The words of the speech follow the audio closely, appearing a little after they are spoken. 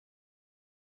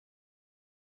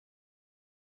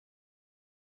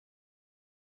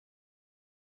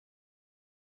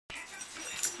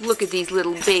Look at these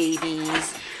little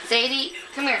babies. Sadie,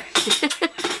 come here.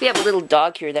 We have a little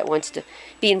dog here that wants to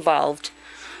be involved.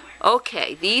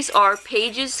 Okay, these are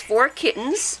Paige's 4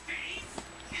 kittens.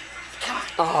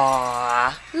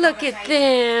 Aww, look at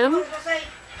them.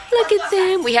 Look at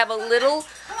them. We have a little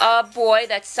boy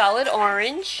that's solid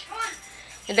orange.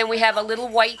 And then we have a little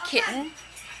white kitten.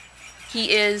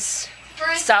 He is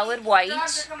solid white.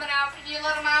 Dogs are coming out. Can you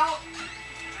let them out?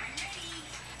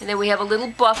 And then we have a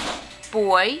little buff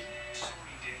boy.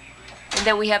 And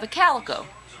then we have a calico.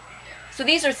 So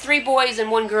these are 3 boys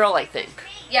and 1 girl, I think.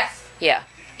 Yes. Yeah.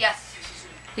 Yes.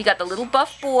 We got the little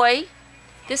buff boy.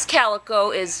 This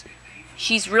calico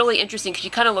she's really interesting because she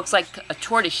kind of looks like a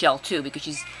tortoiseshell too because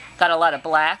she's got a lot of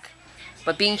black.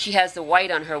 But being she has the white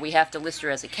on her, we have to list her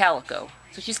as a calico.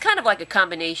 So she's kind of like a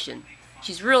combination.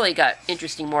 She's really got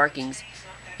interesting markings.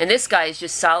 And this guy is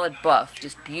just solid buff,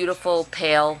 just beautiful,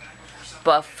 pale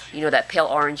buff, you know, that pale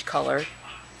orange color.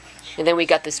 And then we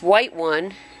got this white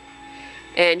one,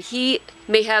 and he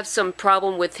may have some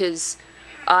problem with his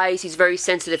eyes. He's very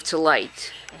sensitive to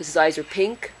light. His eyes are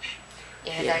pink.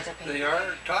 Yeah, his eyes are pink. They are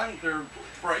at times. They're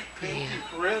bright pink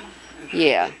and red.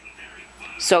 Yeah.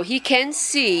 So he can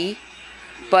see,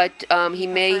 but he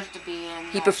may... Prefers to be in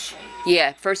He the prefers, shade.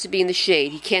 yeah, prefers to be in the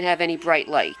shade. He can't have any bright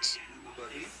light.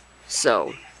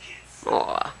 So,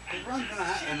 aw. He runs in the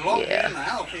house, and long Yeah. in the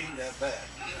house he ain't that bad.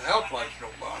 The house lights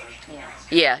don't bother him.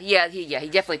 Yeah. He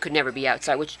definitely could never be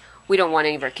outside, which we don't want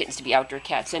any of our kittens to be outdoor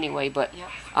cats anyway, but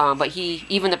Yep. but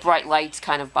even the bright lights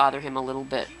kind of bother him a little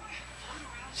bit.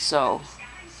 So,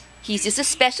 he's just a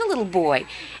special little boy.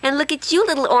 And look at you,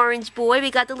 little orange boy.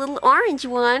 We got the little orange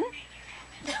one.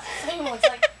 Looks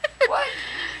like, what?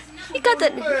 He got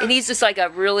that, and he's just like a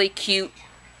really cute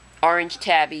orange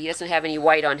tabby. He doesn't have any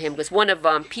white on him because one of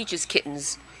Peach's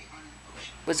kittens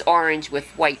was orange with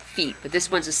white feet, but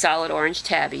this one's a solid orange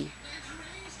tabby.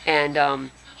 And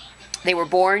they were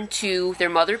born to their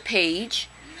mother Paige,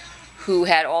 who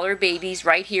had all her babies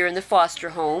right here in the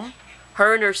foster home.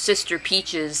 Her and her sister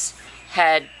Peaches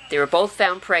they were both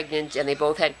found pregnant, and they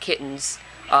both had kittens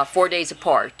 4 days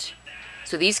apart.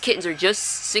 So these kittens are just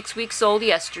 6 weeks old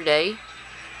yesterday,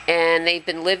 and they've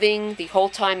been living the whole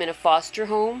time in a foster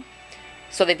home.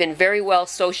 So they've been very well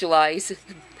socialized.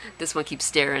 This one keeps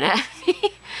staring at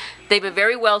me. They've been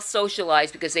very well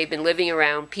socialized because they've been living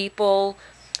around people,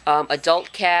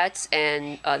 adult cats,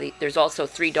 and there's also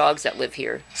 3 dogs that live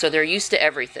here. So they're used to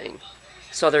everything.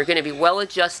 So they're going to be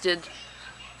well-adjusted,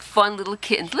 fun little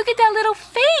kittens. Look at that little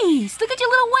face. Look at your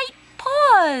little white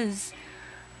paws.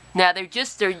 Now they're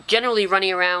generally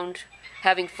running around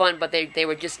having fun, but they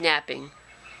were just napping.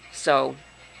 So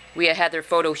we had their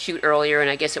photo shoot earlier, and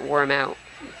I guess it wore them out.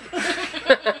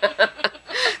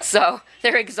 So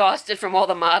they're exhausted from all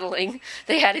the modeling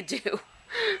they had to do.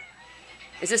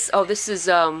 Is this? Oh, this is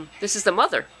the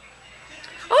mother.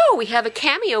 Oh, we have a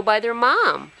cameo by their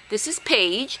mom. This is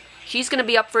Paige. She's going to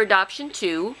be up for adoption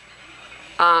too.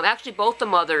 Actually, both the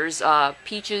mothers,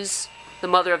 Peaches, the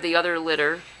mother of the other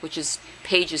litter, which is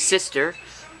Paige's sister,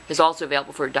 is also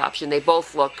available for adoption. They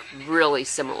both look really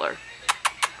similar.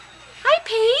 Hi,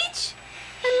 Paige.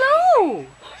 Hello.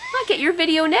 I'll get your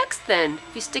video next then,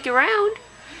 if you stick around.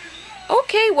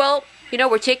 Okay, well, you know,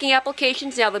 we're taking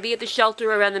applications now. They'll be at the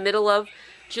shelter around the middle of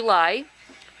July,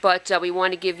 but we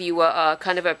want to give you a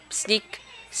kind of a sneak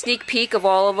peek of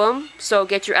all of them. So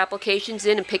get your applications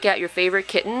in and pick out your favorite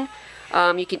kitten.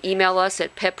 You can email us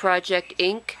at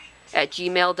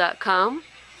petprojectinc@gmail.com.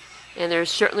 And there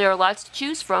certainly are lots to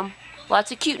choose from.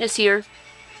 Lots of cuteness here.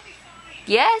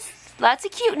 Yes, lots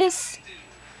of cuteness.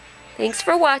 Thanks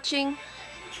for watching.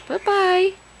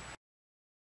 Bye-bye.